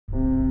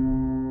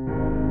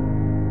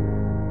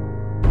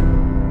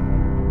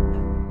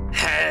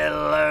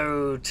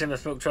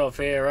Timothy Book 12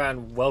 here,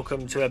 and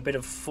welcome to a bit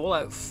of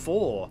Fallout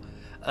 4.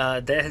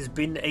 There has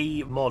been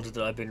a mod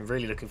that I've been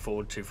really looking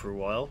forward to for a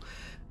while,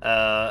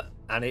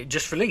 and it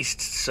just released,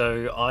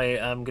 so I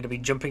am going to be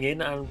jumping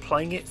in and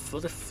playing it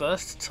for the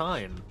first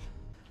time.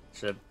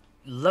 It's a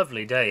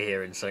lovely day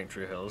here in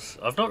Sanctuary Hills.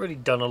 I've not really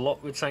done a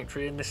lot with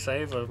Sanctuary in this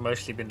save. I've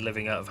mostly been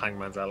living out of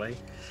Hangman's Alley.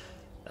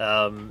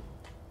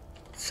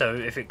 So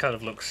if it kind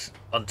of looks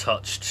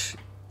untouched,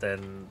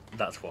 then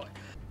that's why.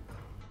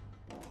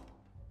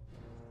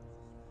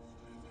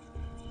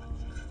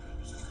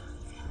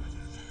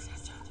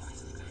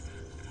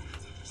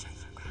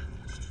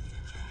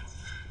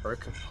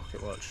 Broken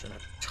pocket watch and a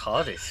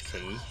TARDIS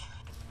key.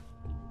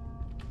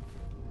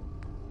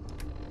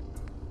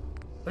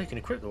 Oh, you can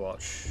equip the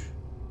watch.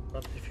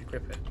 What if you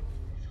grip it?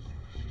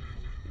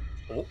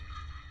 Oh.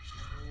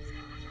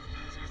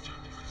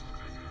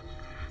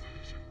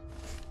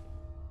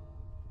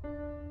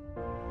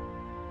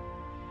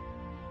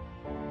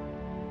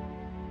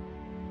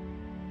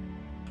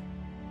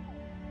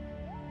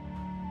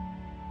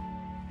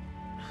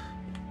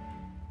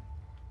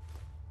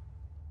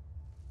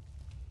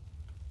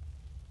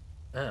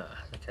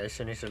 Okay,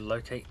 so I need to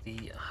locate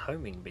the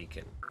homing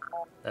beacon.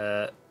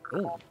 Oh,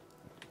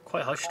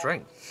 quite high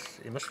strength.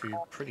 It must be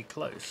pretty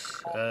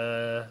close.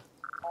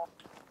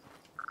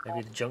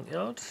 Maybe the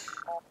junkyard?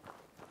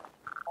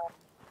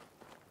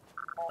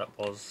 That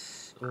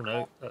was... oh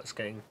no, that's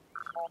getting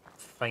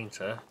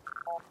fainter.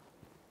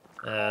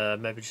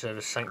 Maybe just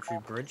over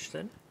Sanctuary Bridge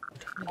then? I'm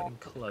definitely getting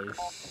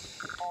close.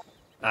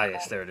 Ah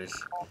yes, there it is.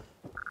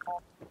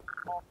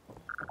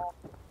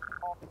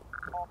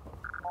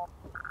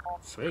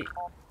 Sweet.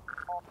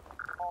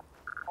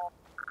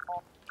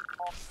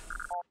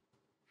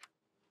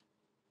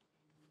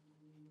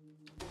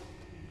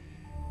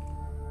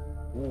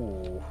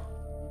 Ooh.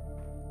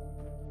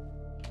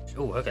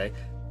 Oh, okay.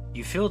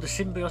 You feel the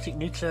symbiotic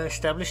nuclei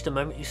established the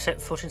moment you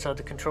set foot inside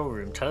the control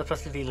room,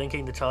 telepathically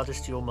linking the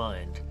TARDIS to your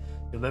mind.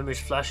 Your memories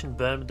flash and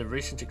burn with the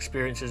recent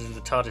experiences of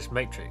the TARDIS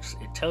matrix.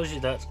 It tells you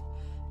that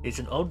it's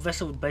an old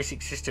vessel with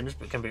basic systems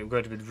but can be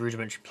upgraded with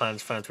rudimentary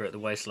plans found throughout the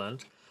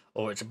wasteland.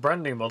 Or it's a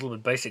brand new model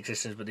with basic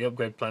systems, but the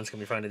upgrade plans can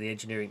be found in the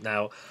engineering.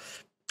 Now,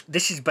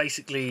 this is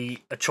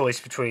basically a choice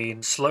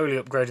between slowly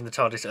upgrading the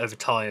TARDIS over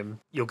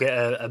time. You'll get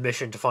a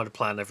mission to find a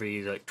plan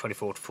every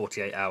 24 to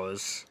 48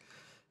 hours.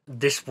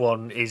 This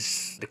one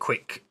is the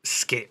quick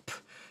skip,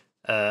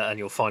 and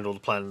you'll find all the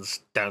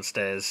plans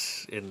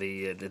downstairs in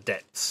the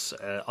depths.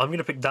 I'm going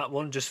to pick that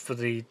one just for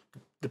the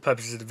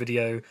purposes of the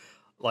video.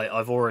 Like,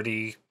 I've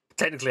already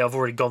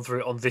gone through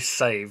it on this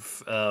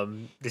save.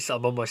 I'm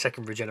on my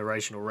second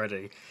regeneration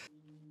already.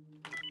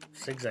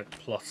 Zigzag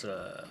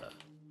plotter,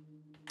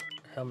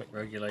 helmet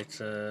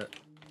regulator,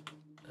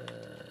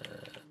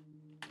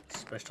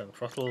 space-time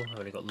throttle. I've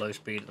only got low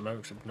speed at the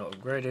moment because I've not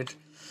upgraded.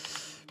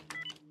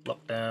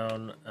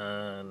 Lockdown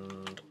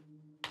and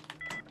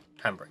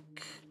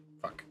handbrake.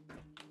 Fuck.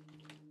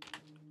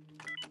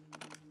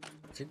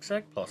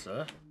 Zigzag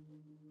plotter,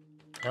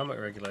 helmet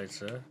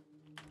regulator,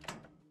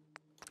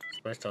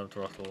 space-time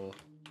throttle,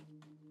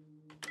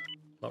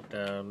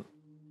 lockdown.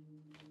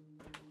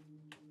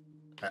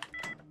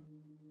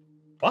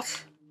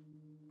 What?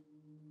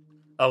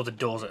 Oh, the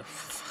doors are...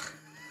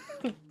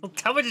 well,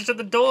 tell me to shut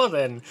the door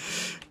then!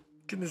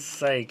 Goodness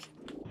sake.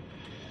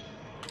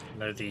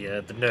 No, the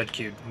nerd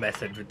cube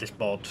method with this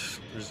mod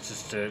was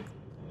just to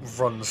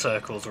run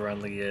circles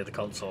around the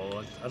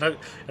console. I don't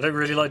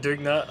really like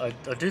doing that. I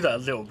do that a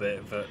little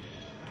bit, but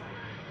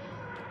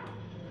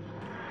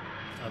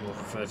I will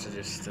prefer to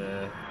just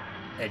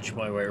edge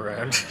my way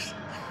around.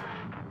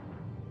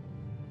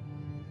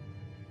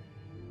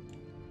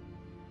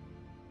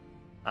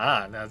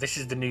 Ah, now this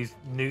is the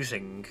new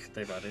thing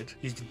they've added.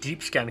 Use the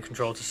deep scan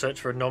control to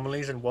search for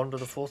anomalies and wander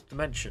the fourth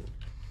dimension.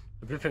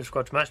 The blueprint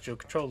squad to master your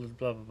control,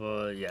 blah blah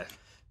blah. Yeah,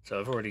 so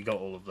I've already got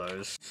all of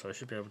those, so I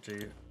should be able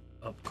to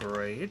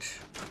upgrade.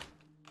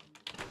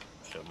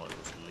 So I might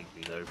as well leave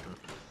these open.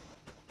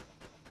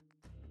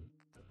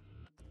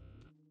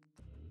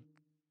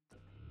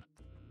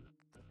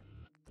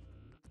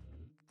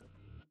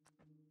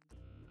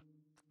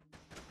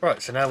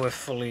 Right, so now we're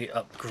fully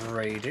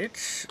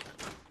upgraded.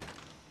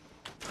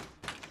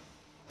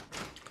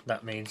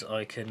 That means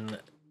I can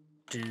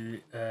do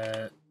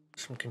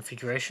some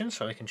configuration,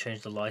 so I can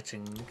change the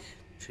lighting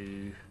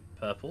to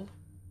purple.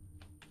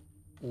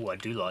 Oh, I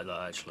do like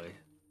that actually.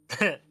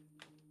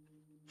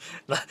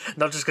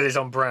 Not just because it's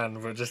on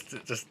brand, but just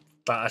that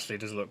actually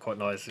does look quite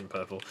nice in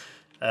purple.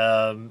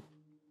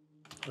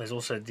 There's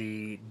also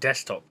the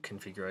desktop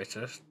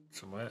configurator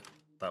somewhere.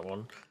 That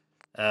one.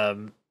 I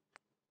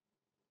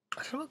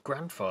don't know what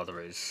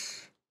grandfather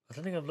is. I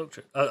don't think I've looked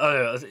at.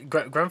 Oh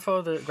no,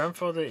 grandfather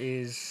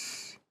is.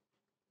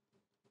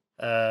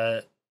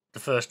 The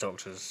first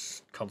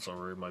Doctor's console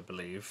room, I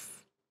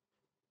believe.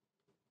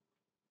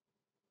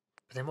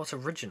 But then what's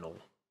original?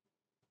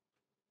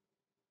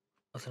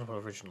 I don't know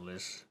what original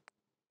is.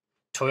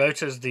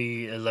 Toyota's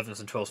the 11th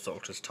and 12th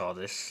Doctor's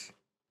TARDIS.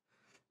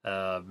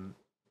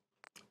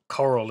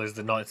 Coral is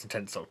the 9th and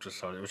 10th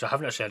Doctor's TARDIS, which I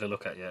haven't actually had a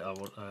look at yet. I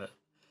want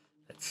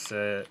Let's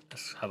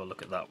have a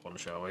look at that one,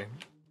 shall we?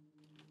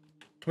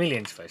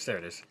 Chameleon interface, there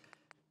it is.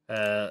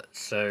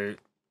 So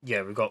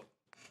yeah, we've got.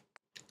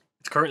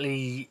 It's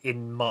currently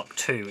in Mark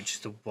II, which is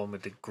the one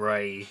with the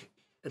grey,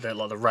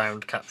 like the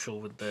round capsule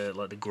with the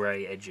like the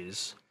grey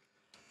edges.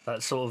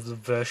 That's sort of the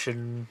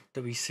version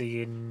that we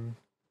see in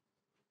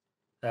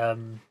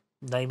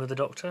Name of the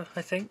Doctor,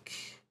 I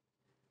think.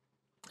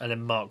 And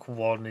then Mark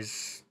One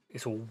is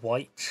a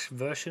white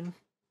version.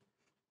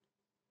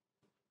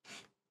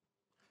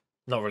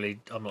 Not really.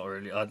 I'm not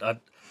really.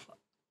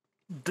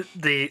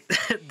 The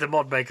the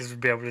mod makers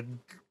would be able to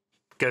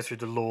go through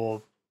the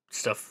lore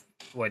stuff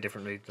way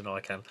differently than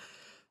I can.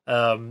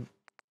 And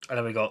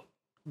then we got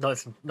 9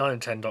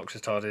 and 10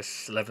 Doctors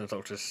TARDIS, 11th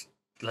Doctors,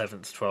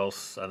 11th,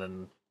 12th, and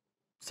then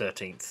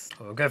 13th.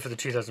 We'll go for the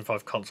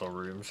 2005 console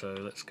room, so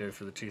let's go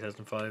for the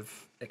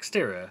 2005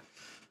 exterior.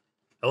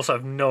 I also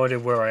have no idea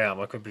where I am.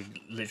 I could be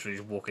literally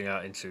just walking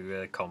out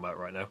into combat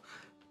right now.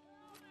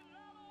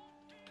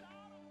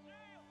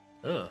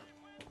 Oh.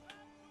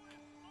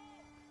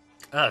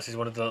 Ah, this is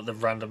one of the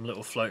random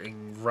little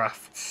floating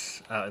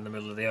rafts out in the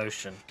middle of the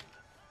ocean.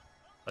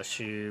 I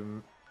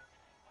assume...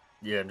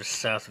 Yeah, I'm just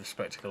south of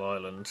Spectacle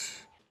Island.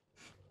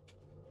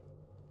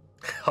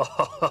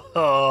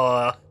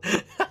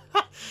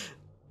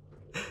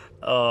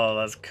 Oh,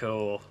 that's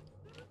cool.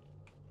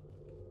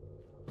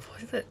 Why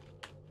is it?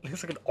 It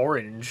looks like an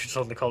orange just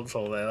on the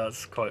console there.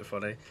 That's quite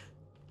funny.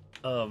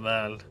 Oh,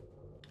 man.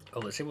 Oh,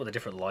 let's see what the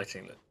different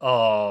lighting looks.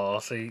 Oh,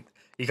 so you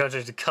can't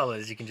change the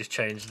colours, you can just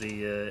change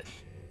the...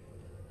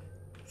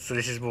 So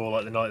this is more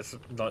like the night...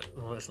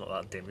 Well, it's not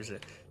that dim, is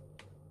it?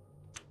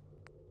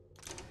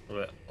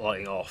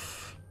 Lighting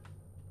off.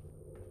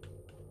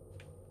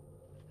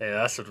 Yeah,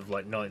 that's sort of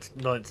like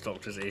Ninth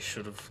Doctor's-ish,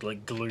 sort of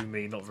like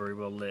gloomy, not very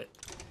well lit.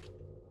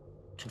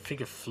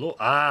 Configure floor.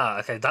 Ah,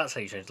 okay, that's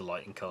how you change the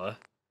lighting colour.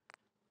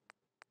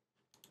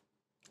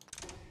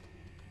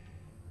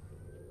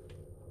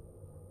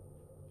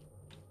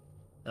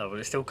 Oh, but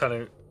it still kind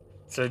of...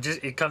 So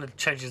it kind of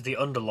changes the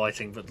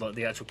underlighting, but like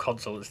the actual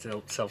console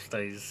itself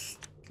stays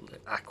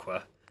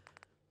aqua.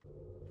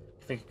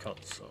 Configure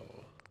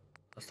console.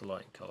 That's the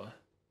lighting colour.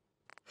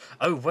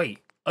 Oh, wait.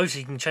 Oh, so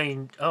you can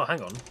change... Oh,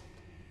 hang on.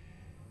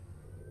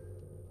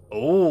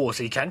 Oh,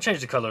 so you can change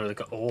the colour of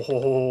the...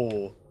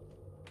 Oh,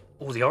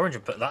 the orange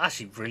and purple. That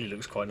actually really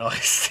looks quite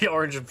nice. The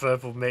orange and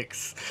purple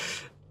mix.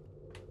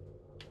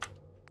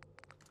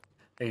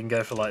 You can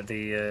go for like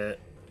the...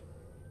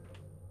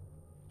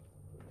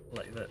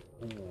 like that.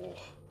 Ooh.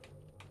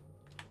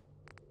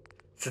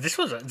 So this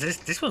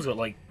one's got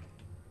like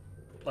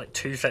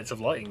 2 sets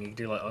of lighting. You can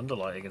do like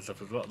underlighting and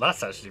stuff as well.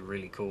 That's actually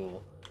really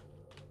cool.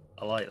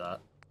 I like that.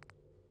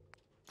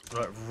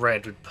 Like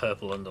red with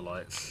purple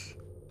underlights.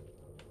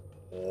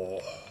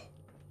 Oh,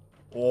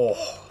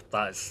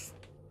 that is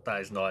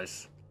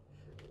nice.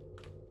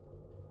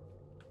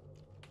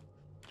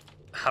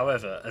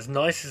 However, as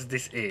nice as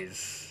this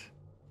is,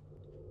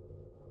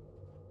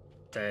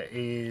 there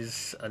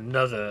is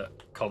another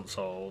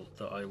console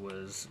that I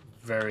was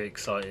very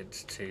excited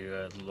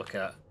to look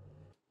at.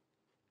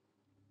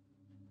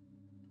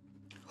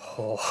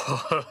 Oh.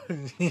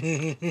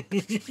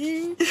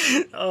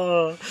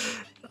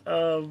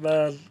 Oh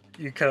man,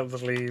 you can't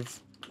believe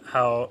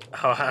how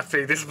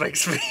happy this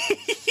makes me.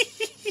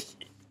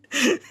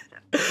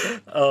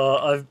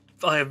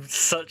 I am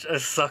such a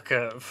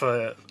sucker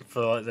for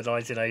like the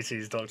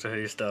 1980s Doctor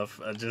Who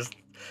stuff, and just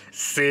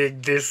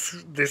seeing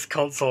this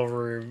console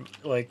room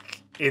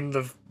like in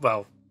the,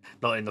 well,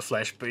 not in the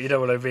flesh, but you know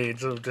what I mean,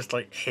 sort of just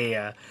like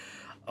here.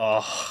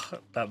 Oh,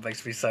 that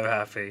makes me so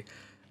happy.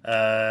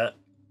 I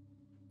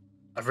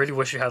really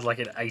wish you had like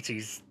an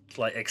 80s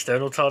like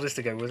external TARDIS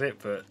to go with it,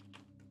 but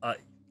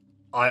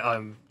I'm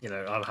I'm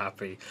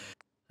happy.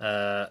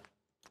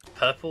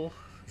 Purple,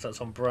 is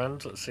that on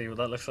brand? Let's see what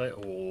that looks like.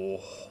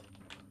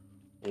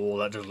 Oh,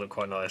 that does look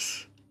quite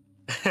nice.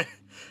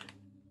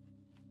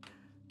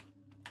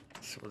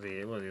 So what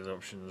are the other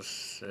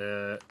options?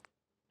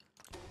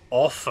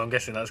 Off. I'm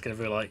guessing that's going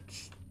to be like,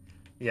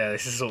 yeah,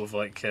 this is sort of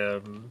like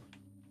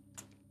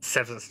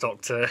 7th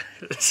Doctor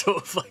sort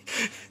of like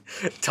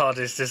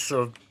TARDIS, just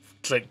sort of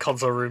like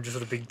console room just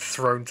sort of being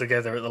thrown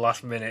together at the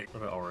last minute.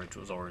 What about orange?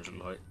 What was orange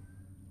look like?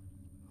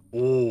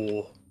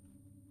 Oh,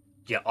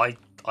 yeah, I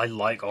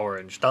like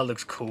orange. That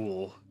looks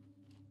cool.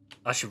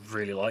 I should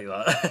really like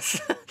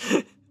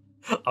that.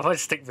 I might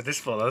stick with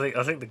this one.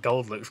 I think the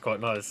gold looks quite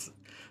nice.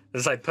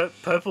 As I say,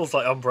 purple's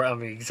like umbrella. I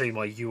mean, you can see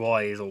my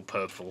UI is all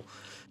purple.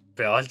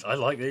 But yeah, I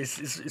like this.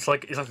 It's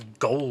like a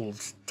gold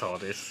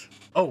TARDIS.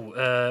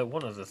 Oh,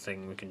 one other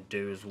thing we can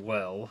do as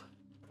well.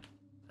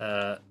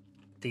 The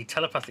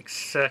telepathic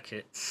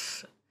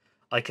circuits.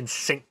 I can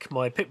sync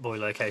my Pip-Boy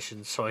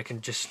locations, so I can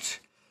just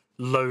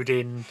load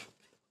in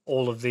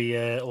all of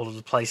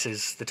the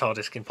places the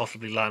TARDIS can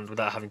possibly land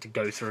without having to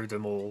go through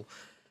them all,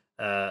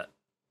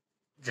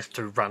 just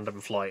through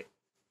random flight.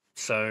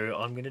 So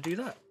I'm going to do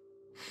that.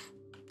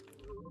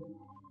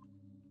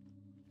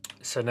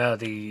 So now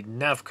the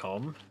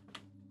Navcom,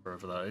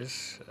 wherever that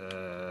is,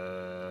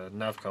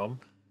 Navcom.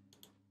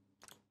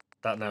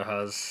 that now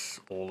has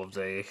all of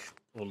the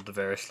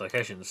various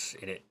locations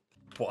in it.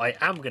 What I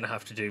am going to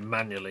have to do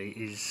manually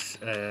is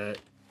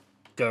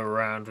go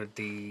around with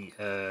the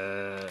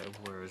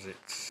where is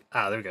it?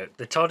 Ah, there we go.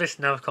 The TARDIS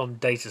Navcom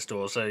data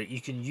store. So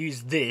you can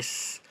use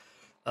this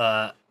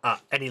at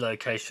any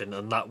location,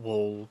 and that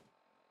will,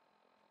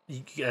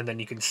 and then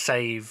you can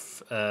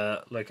save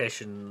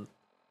location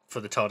for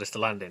the TARDIS to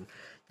land in.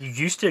 You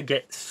used to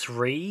get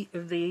 3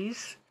 of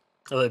these.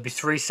 There'd be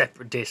 3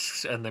 separate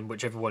discs, and then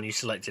whichever one you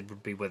selected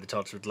would be where the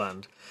TARDIS would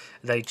land.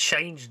 They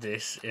changed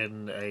this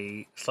in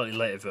a slightly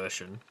later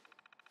version.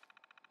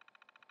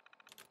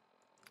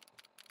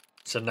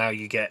 So now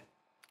you get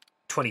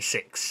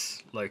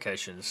 26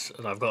 locations,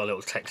 and I've got a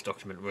little text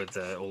document with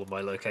all of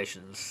my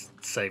locations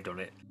saved on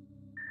it.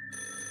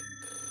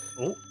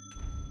 Oh.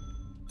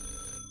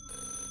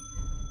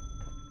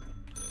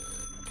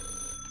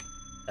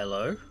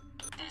 Hello?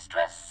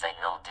 Distress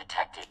signal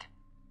detected.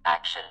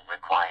 Action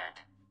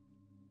required.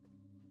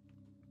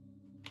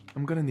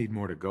 I'm gonna need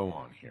more to go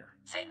on here.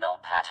 Signal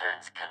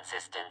patterns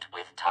consistent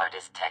with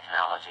TARDIS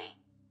technology.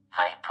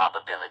 High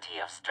probability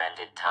of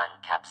stranded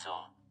time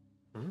capsule.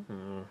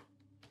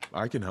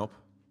 I can help.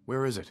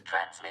 Where is it?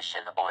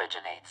 Transmission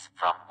originates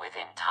from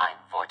within time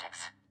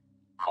vortex.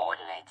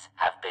 Coordinates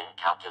have been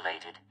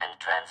calculated and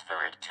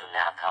transferred to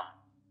Navcom.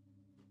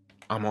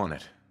 I'm on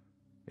it.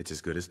 It's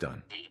as good as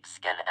done. Deep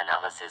scan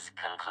analysis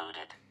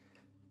concluded.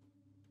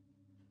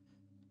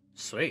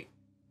 Sweet.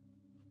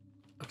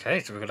 Okay,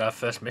 so we've got our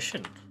first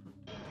mission.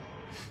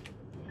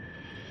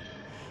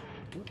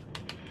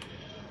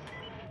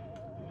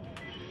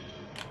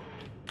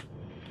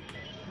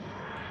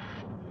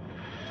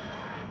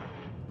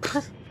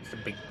 It's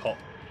a big pot.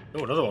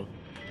 Oh, another one.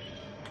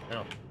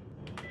 Oh.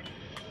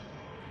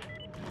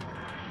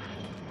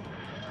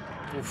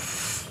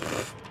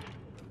 Oof.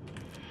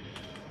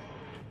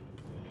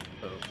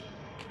 Oh.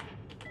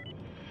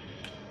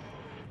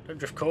 Don't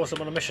drift course,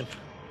 I'm on a mission.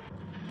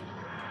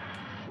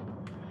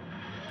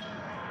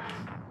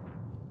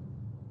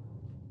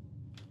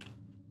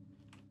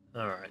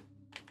 Alright.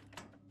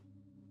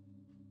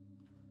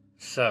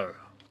 So,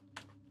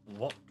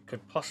 what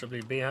could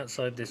possibly be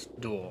outside this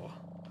door?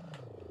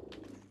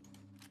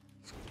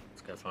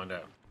 Let's go find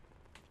out.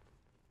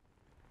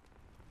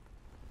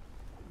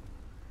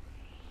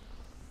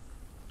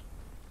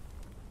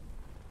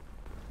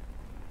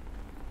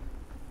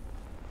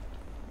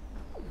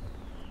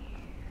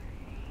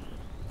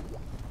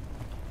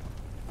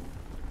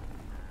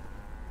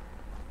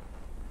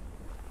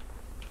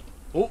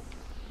 Oh!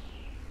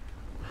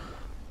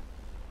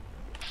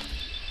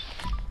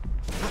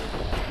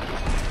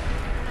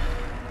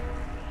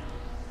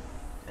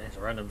 There's a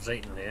random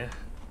Zetan here.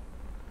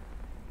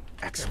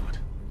 Excellent.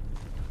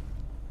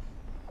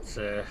 It's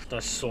a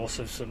nice source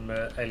of some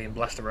alien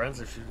blaster rounds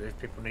if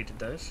people needed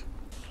those.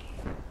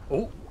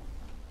 Oh!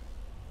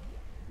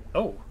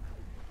 Oh!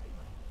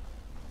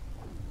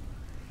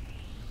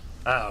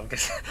 Ah,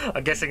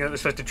 I'm guessing it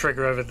was supposed to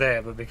trigger over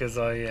there, but because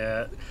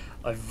I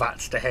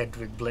vatzed ahead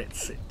with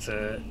Blitz, it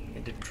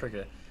didn't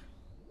trigger.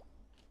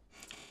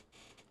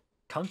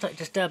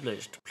 Contact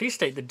established. Please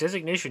state the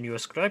designation you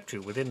ascribe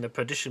to within the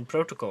Perdition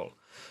Protocol.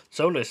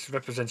 Solus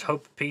represents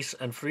hope, peace,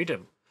 and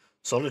freedom.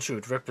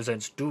 Solitude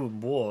represents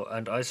doom, war,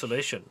 and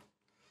isolation.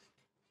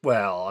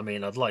 Well, I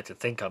mean, I'd like to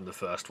think I'm the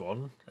first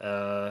one.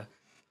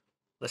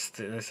 Let's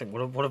think.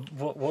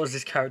 What has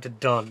this character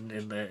done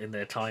in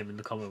their time in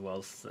the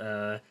Commonwealth?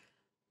 I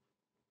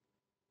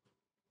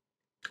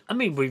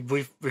mean,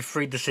 we've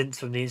freed the synths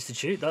from the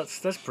Institute.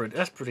 That's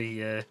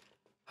pretty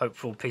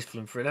hopeful, peaceful,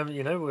 and free. I mean,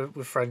 you know,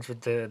 we're friends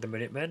with the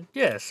Minutemen.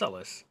 Yeah,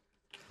 Solace.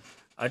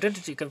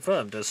 Identity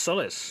confirmed as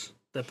Solace.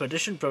 The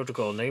Perdition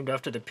Protocol, named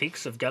after the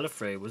peaks of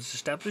Gallifrey, was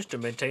established to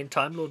maintain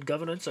Time Lord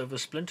governance over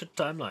splintered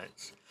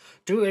timelines.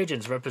 2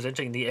 agents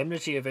representing the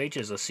enmity of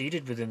ages are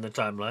seated within the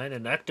timeline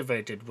and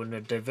activated when a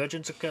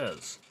divergence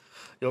occurs.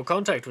 Your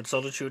contact with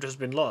Solitude has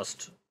been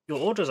lost. Your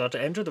orders are to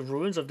enter the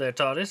ruins of their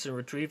TARDIS and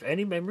retrieve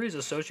any memories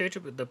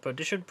associated with the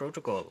Perdition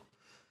Protocol.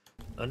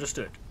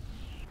 Understood.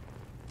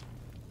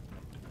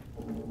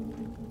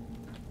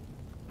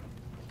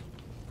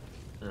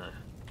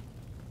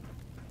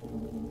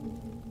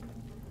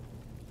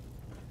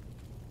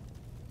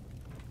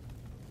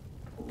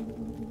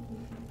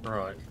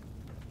 Right.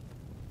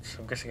 So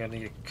I'm guessing I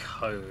need a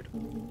code.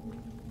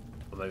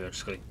 Or maybe I've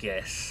just got to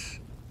guess.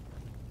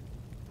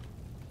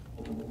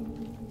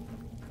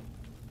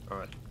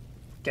 Alright.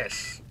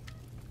 Guess.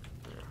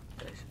 Yeah,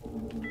 guess.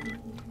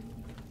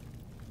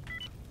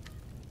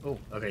 Oh,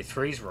 okay,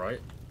 3's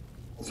right.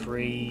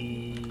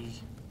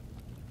 3...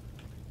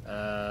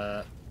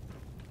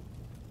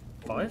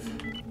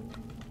 5?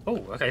 Oh,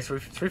 okay, 3,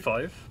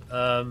 5.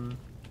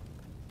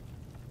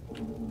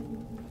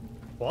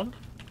 1?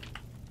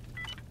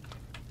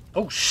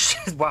 Oh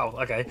shit! Wow.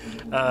 Okay.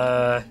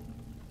 I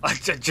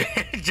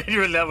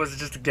genuinely that was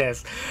just a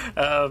guess.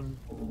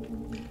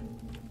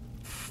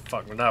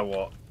 Fuck. Well, now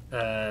what?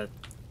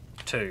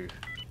 2.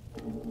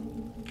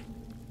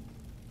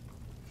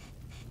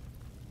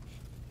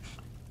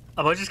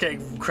 Am I just getting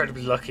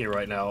incredibly lucky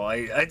right now?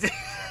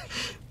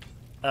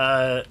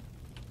 Oh,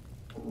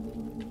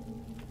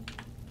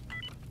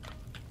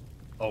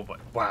 but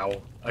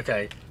wow.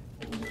 Okay.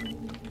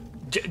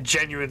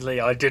 Genuinely,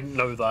 I didn't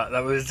know that.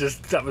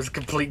 That was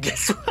complete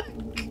guesswork.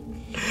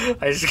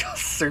 I just got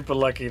super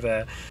lucky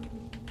there.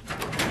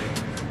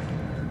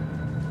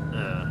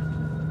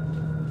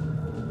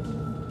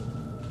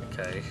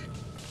 Okay.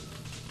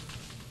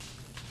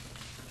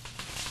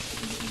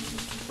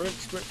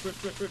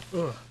 Sprint.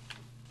 Ugh.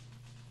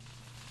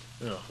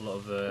 Oh, a lot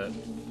of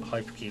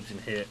hypercubes in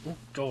here. Oh,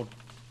 God.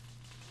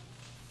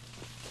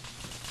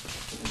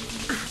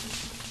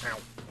 Ow.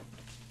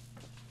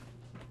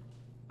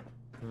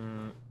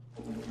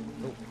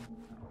 Oh.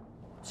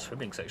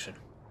 Swimming section.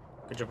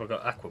 Good job I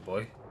got Aqua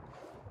Boy.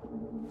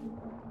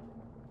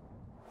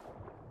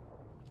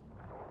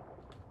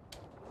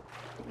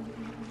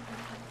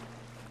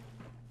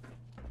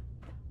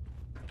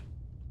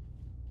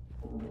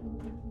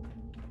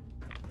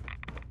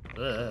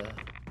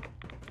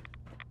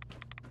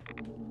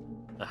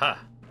 Aha.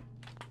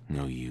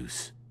 No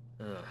use.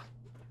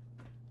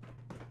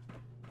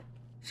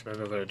 So maybe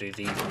I've got to do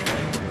these.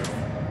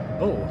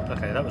 Oh,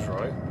 okay, that was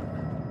right.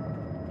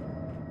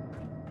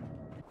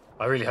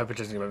 I really hope it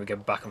doesn't make me go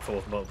back and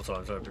forth multiple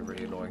times. That would be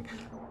really annoying.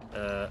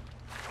 Okay,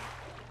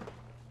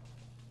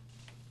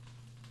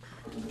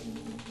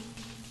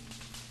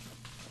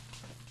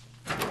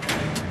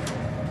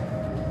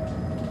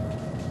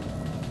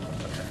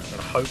 I'm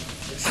gonna hope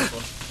this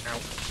one.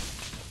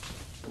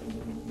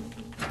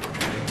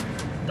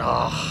 Ow.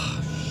 Ah,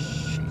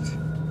 shit.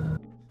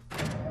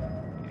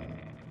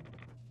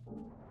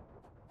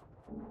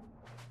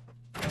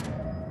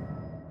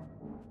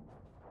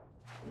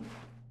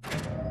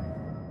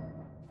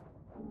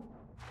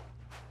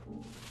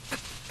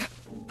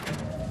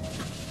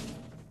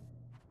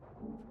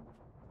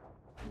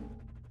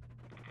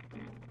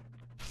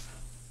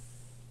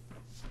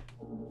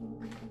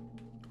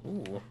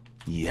 Ooh.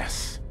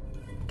 Yes.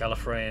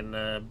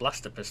 Gallifreyan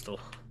blaster pistol.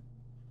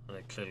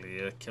 They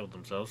clearly killed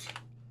themselves.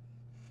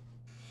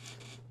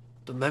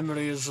 The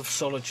memories of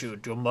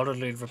solitude, your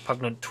morally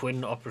repugnant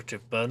twin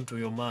operative, burn through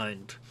your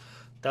mind.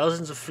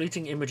 Thousands of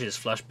fleeting images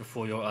flash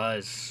before your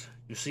eyes.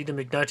 You see them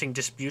igniting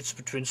disputes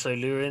between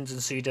Silurians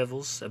and Sea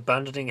Devils,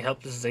 abandoning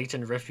helpless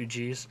Zaytan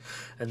refugees,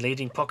 and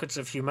leading pockets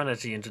of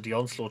humanity into the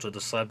onslaught of the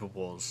cyber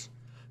wars.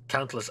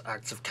 Countless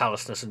acts of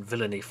callousness and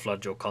villainy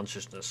flood your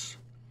consciousness.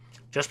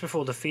 Just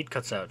before the feed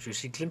cuts out, you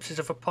see glimpses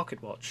of a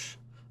pocket watch,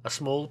 a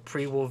small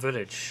pre-war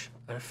village,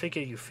 and a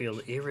figure you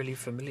feel eerily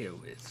familiar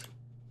with.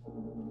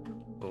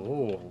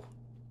 Oh.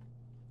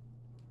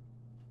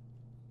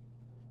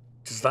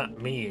 Does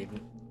that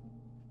mean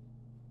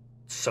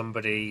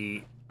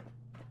somebody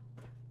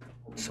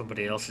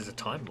else is a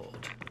Time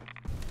Lord?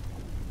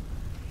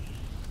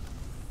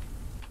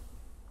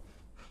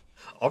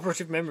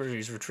 Operative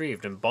memories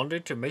retrieved and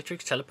bonded to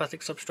Matrix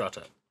telepathic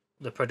substrata.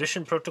 The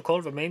Perdition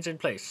Protocol remains in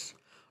place.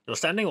 Your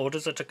standing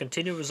orders are to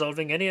continue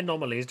resolving any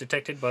anomalies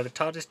detected by the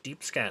TARDIS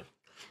deep scan.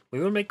 We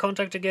will make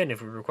contact again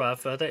if we require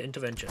further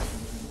intervention.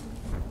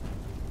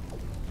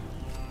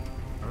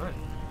 Alright.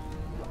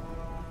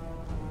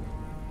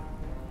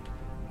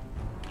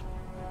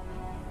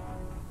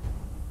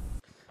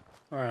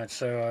 Alright,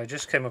 so I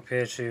just came up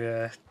here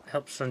to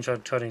help Sunshine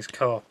Tony's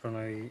co-op, and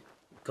I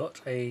got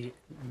a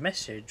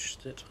message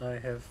that I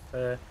have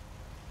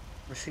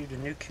received a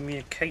new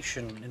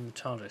communication in the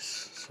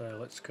TARDIS. So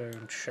let's go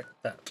and check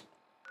that.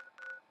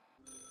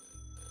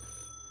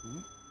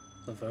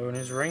 The phone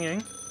is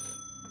ringing.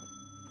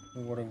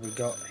 What have we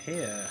got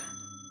here?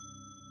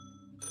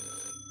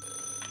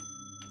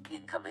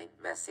 Incoming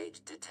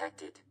message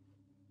detected.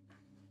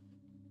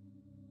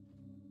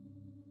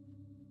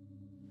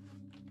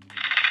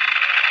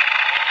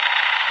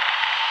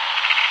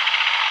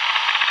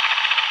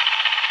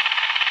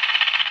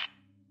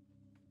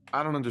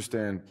 I don't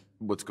understand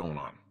what's going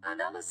on.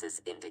 Analysis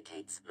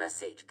indicates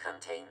message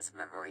contains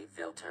memory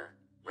filter.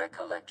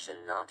 Recollection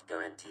not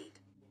guaranteed.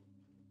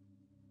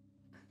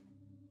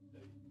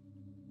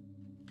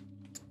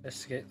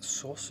 Investigate the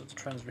source of the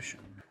transmission.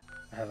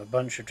 I have a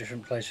bunch of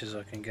different places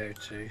I can go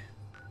to.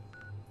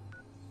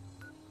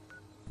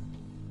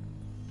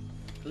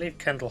 I believe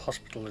Kendall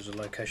Hospital is a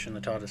location the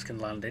TARDIS can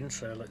land in,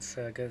 so let's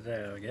go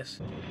there, I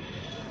guess.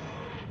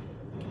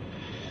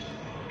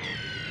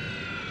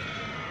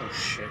 Oh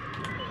shit.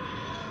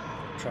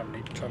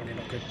 Tramley,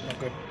 not good, not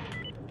good.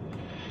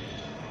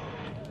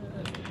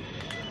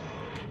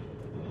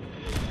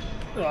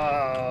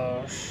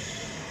 Oh,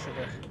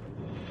 sugar.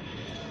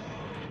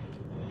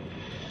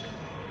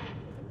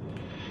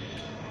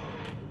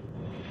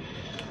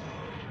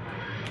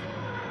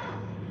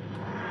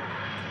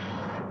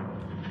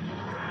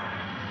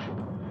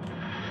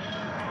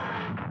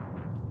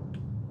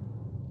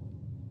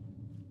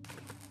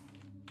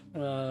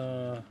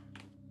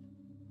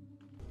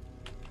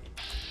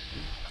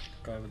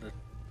 Guy with the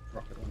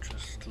rocket launcher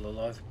is still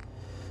alive.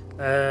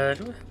 Do I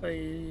have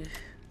a...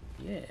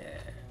 yeah,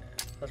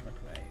 plasma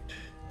grenade.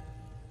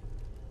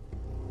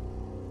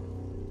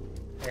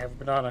 I have a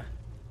banana.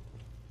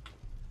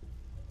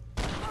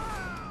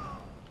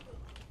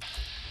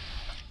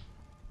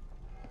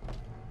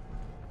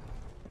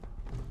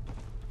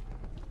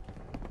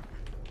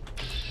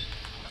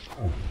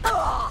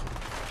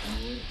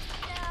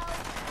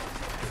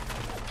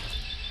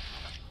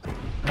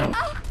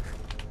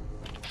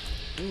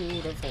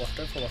 Ooh, don't fall off,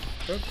 don't fall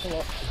off, don't fall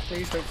off,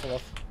 please don't fall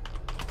off.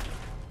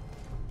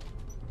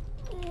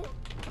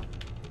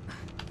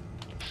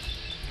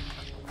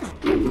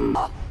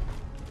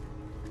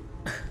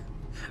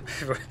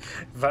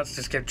 Vats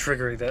just kept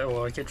triggering that.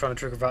 Well, I kept trying to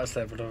trigger Vats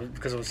there, but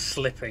because I was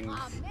slipping,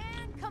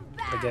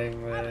 the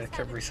game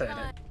kept resetting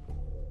it.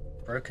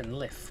 Broken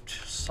lift,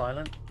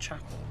 silent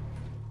chapel.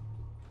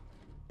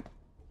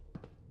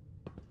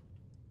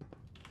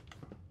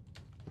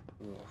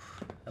 Ooh,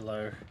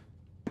 hello.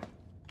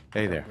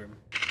 Hey there. Pilgrim.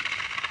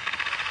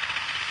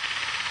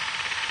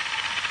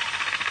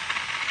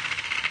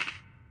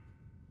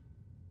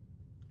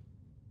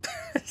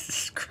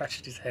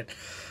 Scratched his head.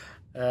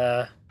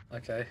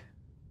 Okay.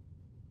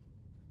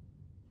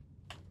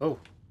 Oh.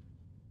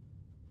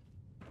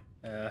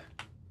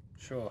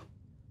 Sure.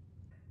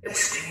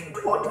 Esteemed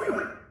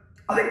Wanderer,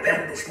 I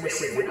pen this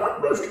missive with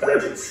utmost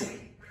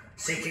urgency,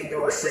 seeking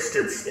your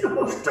assistance in a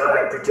most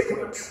dire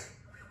predicament.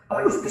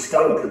 I was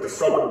bestowed with the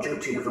solemn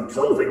duty of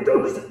absolving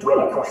those that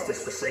dwell across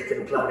this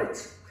forsaken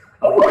planet,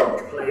 a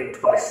world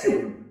plagued by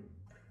sin.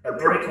 A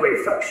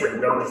breakaway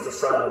faction known as the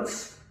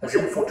Silence has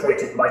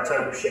infiltrated my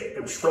time ship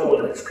and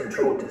stolen its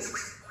control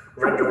discs,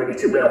 rendering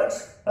it inert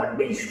and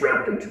me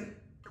stranded.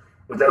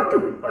 Without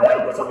them, I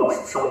am but a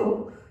lost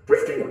soul,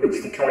 drifting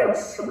amidst the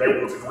chaos,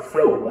 unable to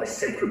fulfill my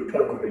sacred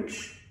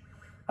pilgrimage.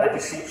 I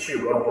beseech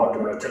you, O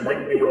Wanderer, to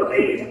lend me your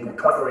aid in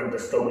recovering the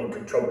stolen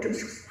control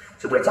discs,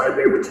 so that I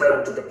may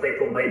return to the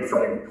papal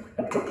mainframe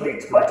and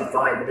complete my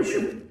divine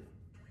mission.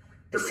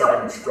 The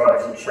Silence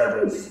thrives in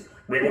shadows,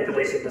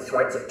 manipulating the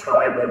threads of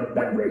time and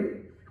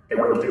memory. They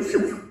are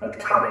elusive and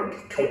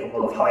cunning,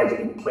 capable of hiding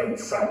in plain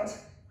sight.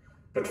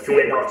 But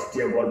fear not,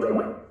 dear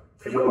Wanderer,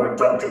 for your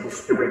indomitable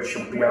spirit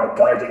shall be our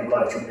guiding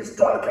light in this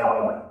dark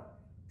hour.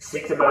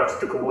 Seek them out,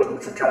 the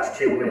coordinates attached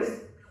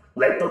herewith.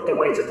 Let not the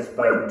weight of this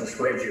burden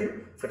dissuade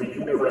you, for the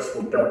universe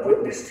will bear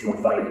witness to your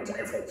valiant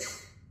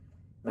efforts.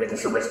 May the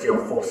celestial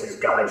forces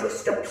guide your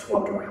steps,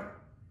 Wanderer.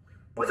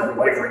 With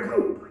unwavering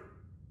hope,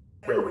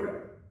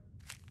 Pilgrim.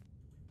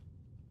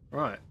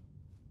 Right.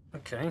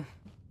 Okay.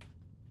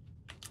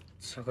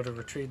 So I've got to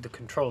retrieve the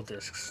control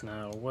discs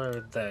now. Where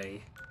are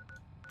they?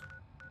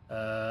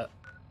 Oh,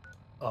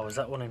 is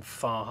that one in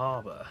Far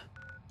Harbor?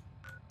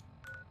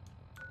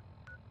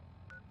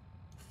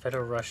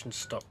 Federal Ration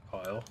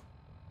stockpile.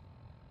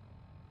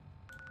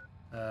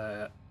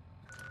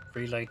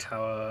 Relay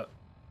tower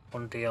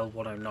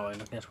 1DL109. I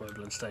think that's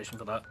Woodland Station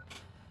for that.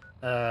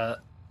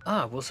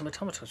 Wilson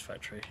Automatos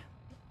factory.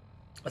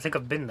 I think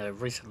I've been there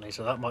recently,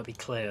 so that might be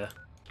clear.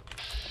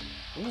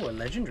 Ooh, a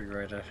legendary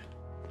raider.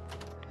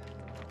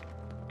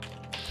 I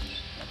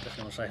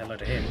definitely want to say hello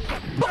to him.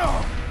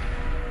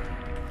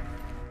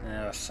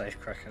 Yeah, safe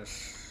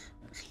crackers.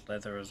 It's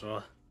leather as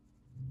well.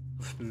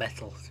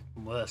 Metal, it's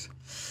even worse.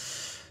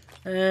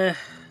 I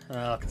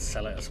can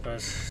sell it, I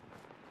suppose.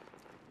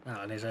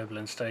 And his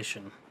Oberlin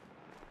Station.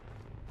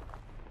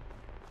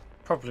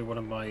 Probably one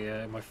of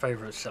my my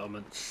favourite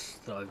settlements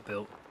that I've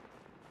built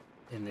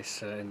in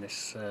this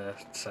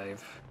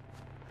save.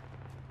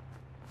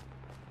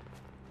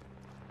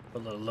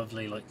 Got little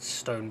lovely like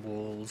stone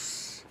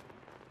walls.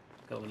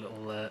 Got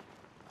little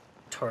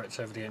turrets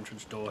over the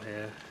entrance door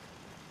here.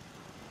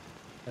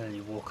 And then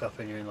you walk up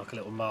and you're in like a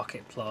little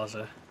market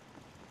plaza,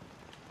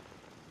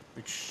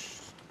 which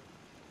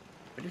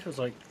really feels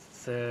like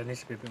there needs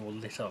to be a bit more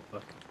lit up. I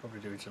could probably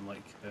do some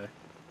like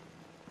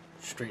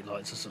street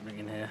lights or something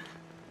in here.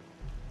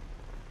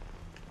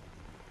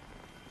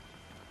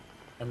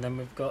 And then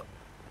we've got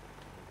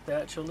the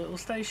actual little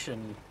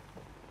station.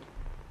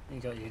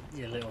 You got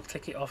your little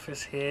ticket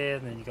office here,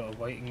 and then you got a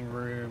waiting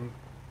room.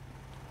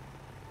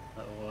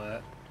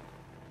 Little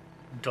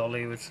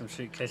dolly with some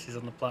suitcases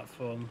on the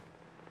platform.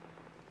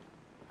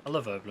 I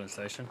love Oberlin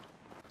Station.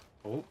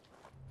 Oh.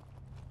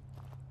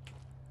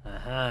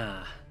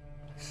 Aha.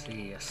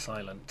 See, a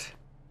silent.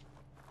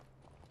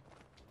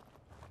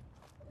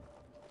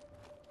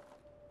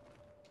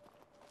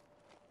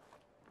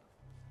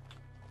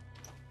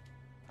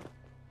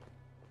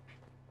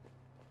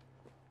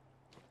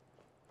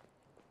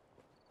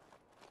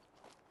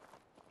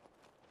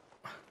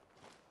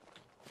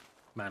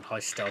 Man, high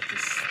stealth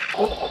is...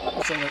 Oh!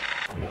 What's on it?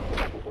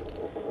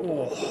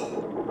 Oh!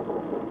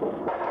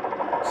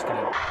 Just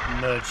gonna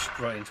merge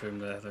right into him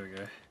there. There we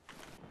go.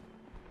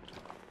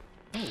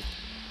 Ooh.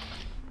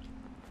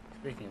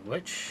 Speaking of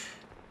which...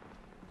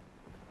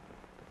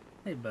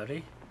 Hey,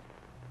 buddy.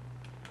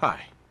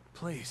 Hi.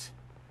 Please.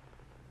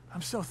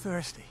 I'm so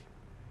thirsty.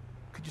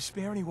 Could you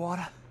spare any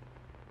water?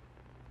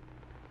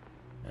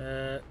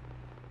 Oh,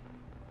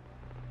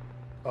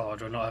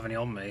 do I not have any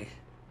on me?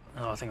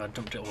 Oh, I think I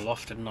dumped it all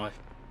off, didn't I?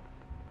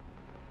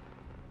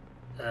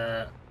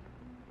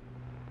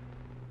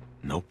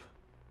 Nope.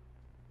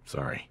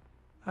 Sorry.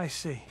 I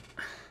see.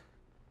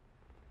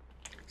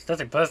 It's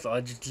nothing personal,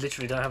 I just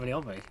literally don't have any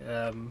on me.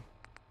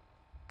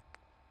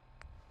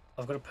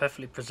 I've got a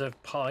perfectly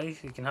preserved pie,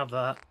 you can have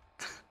that.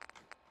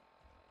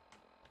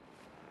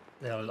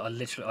 Yeah,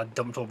 I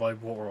dumped all my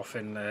water off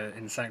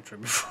in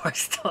Sanctuary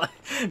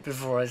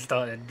before I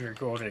started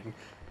recording.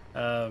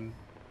 So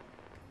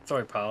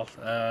Sorry, pal.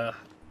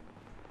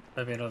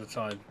 Maybe another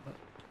time.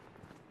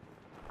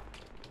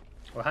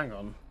 Well, hang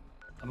on.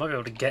 I might be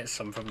able to get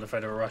some from the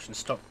Federal Ration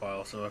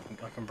stockpile, so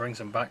I can bring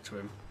some back to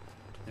him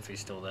if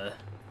he's still there.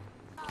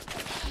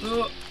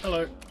 Oh,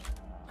 hello.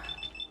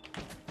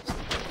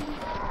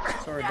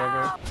 Sorry,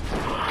 doggo.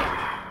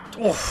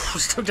 Oh,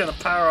 still down a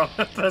power on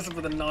a person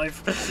with a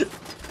knife.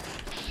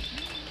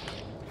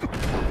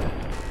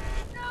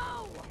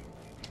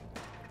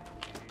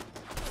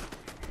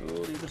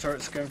 Oh, the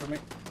turret's going for me.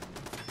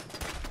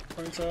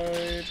 Go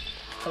inside.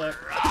 Hello.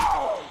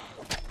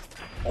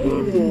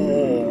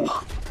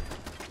 Oh.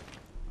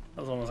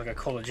 That was almost like a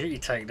Call of Duty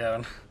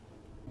takedown.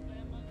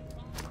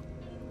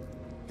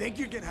 Think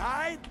you can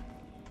hide?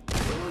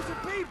 Who's the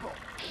people?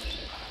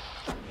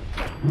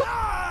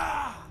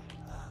 Ah!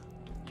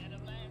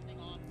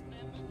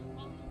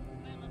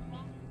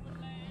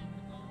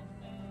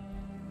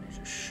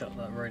 Just shut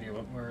that radio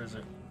up. Where is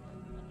it?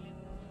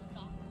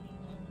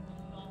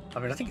 I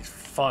mean, I think it's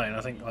fine.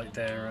 I think like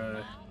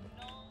they're.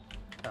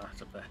 Ah,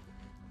 it's up there.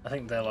 I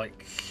think they're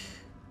like.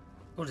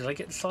 Oh, did I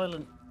get the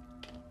silent?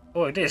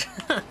 Oh, I did.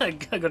 I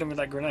got him with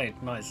that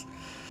grenade. Nice.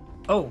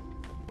 Oh,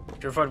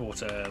 purified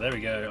water. There we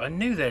go. I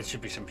knew there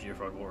should be some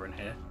purified water in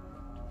here.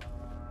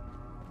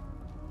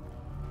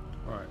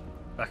 Right,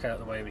 back out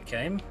the way we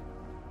came.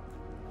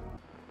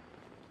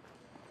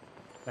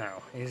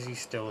 Now, is he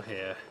still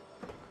here?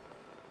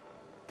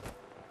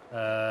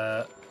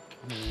 No,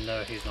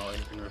 he's not.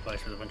 He's been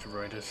replaced with a bunch of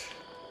raiders.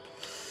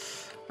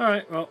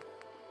 Alright, well.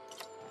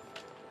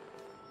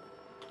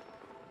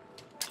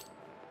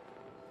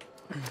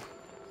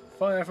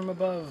 Fire from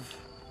above.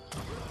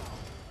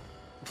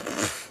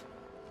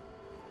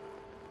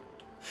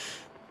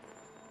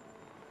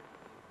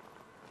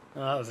 Oh,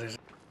 that was easy.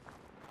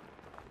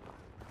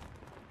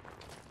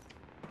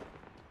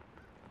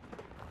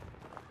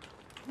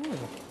 Ooh,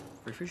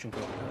 free fusion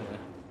core. Oh,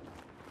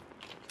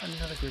 yeah.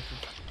 Another group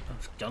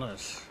of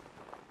gunners.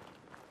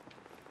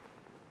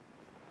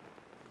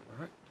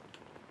 Alright.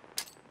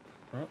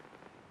 Well,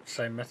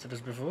 same method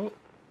as before.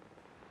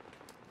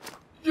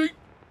 Yeet!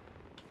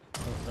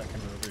 Oh, that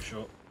came a little bit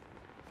short.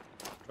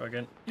 Try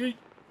again. Yeet!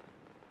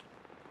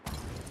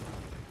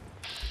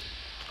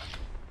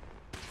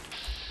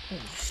 Oh, you're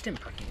stim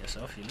packing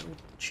yourself, you little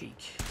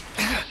cheek.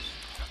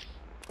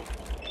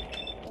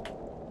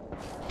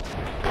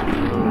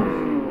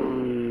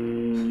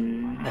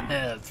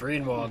 3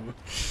 in 1.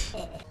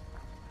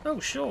 Oh,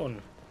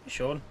 Sean. Hey,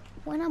 Sean.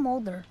 When I'm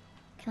older,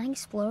 can I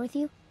explore with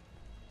you?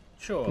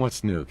 Sure.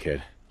 What's new,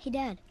 kid? Hey,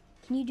 Dad,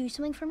 can you do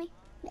something for me?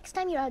 Next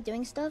time you're out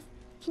doing stuff,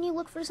 can you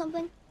look for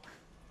something?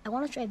 I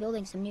want to try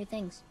building some new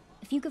things.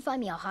 If you could find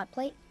me a hot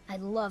plate,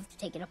 I'd love to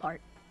take it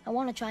apart. I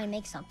want to try and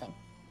make something.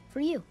 For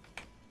you.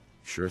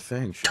 Sure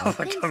thing, Sean. Oh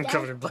my god, I'm Dad.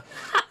 covered in blood.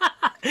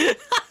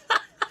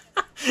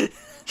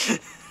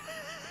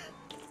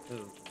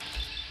 Ooh.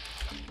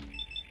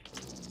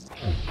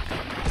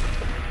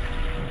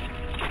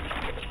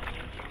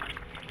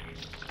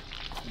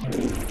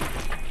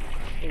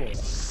 Oh,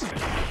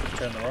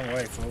 turned the wrong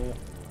way, fool.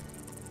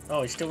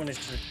 Oh, he still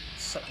managed to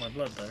suck my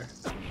blood, though.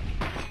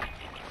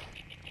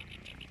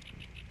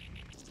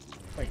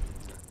 Wait.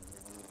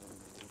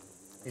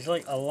 He's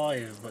like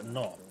alive, but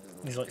not.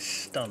 He's like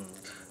stunned.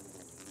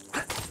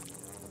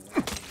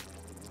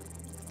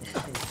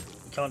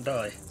 He can't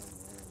die.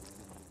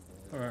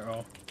 Alright,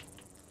 well.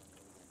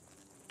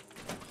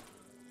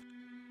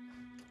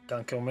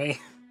 Don't kill me.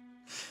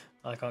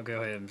 I can't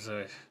kill him,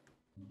 so...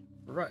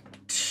 Right.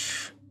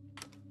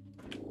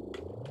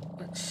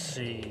 Let's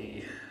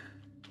see.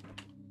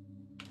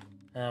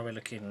 Now we're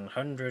looking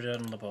 100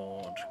 on the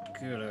board.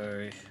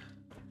 Good.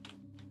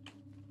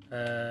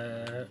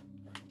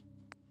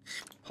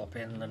 Pop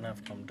in the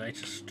Navcom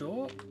data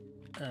store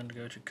and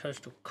go to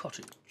Coastal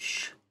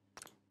Cottage.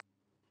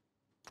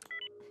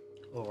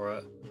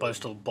 Or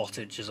Boastal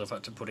Bottage, as I've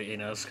had to put it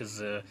in as,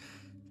 because I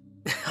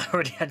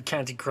already had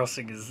County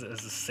Crossing as a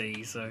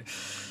C, so...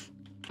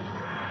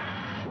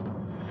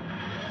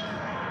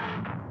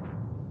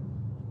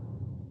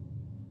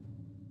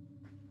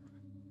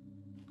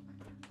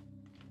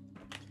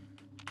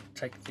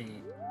 Take the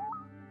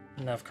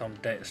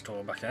Navcom data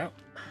store back out,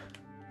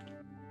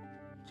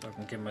 so I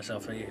can give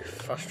myself a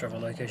fast travel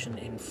location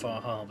in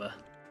Far Harbour.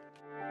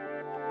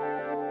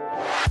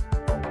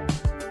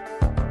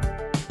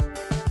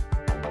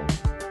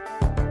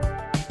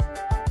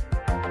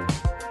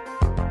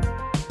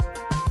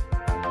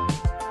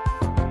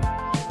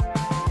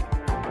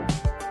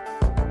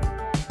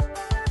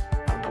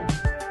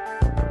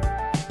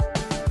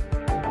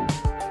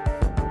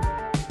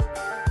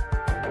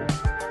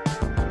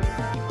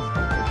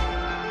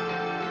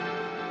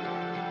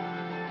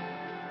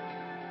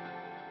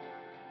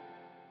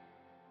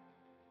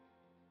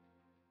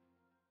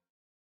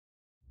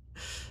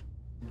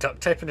 Duct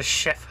tape and a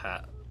chef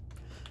hat.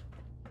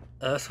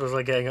 Earth was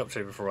I getting up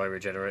to before I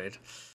regenerated?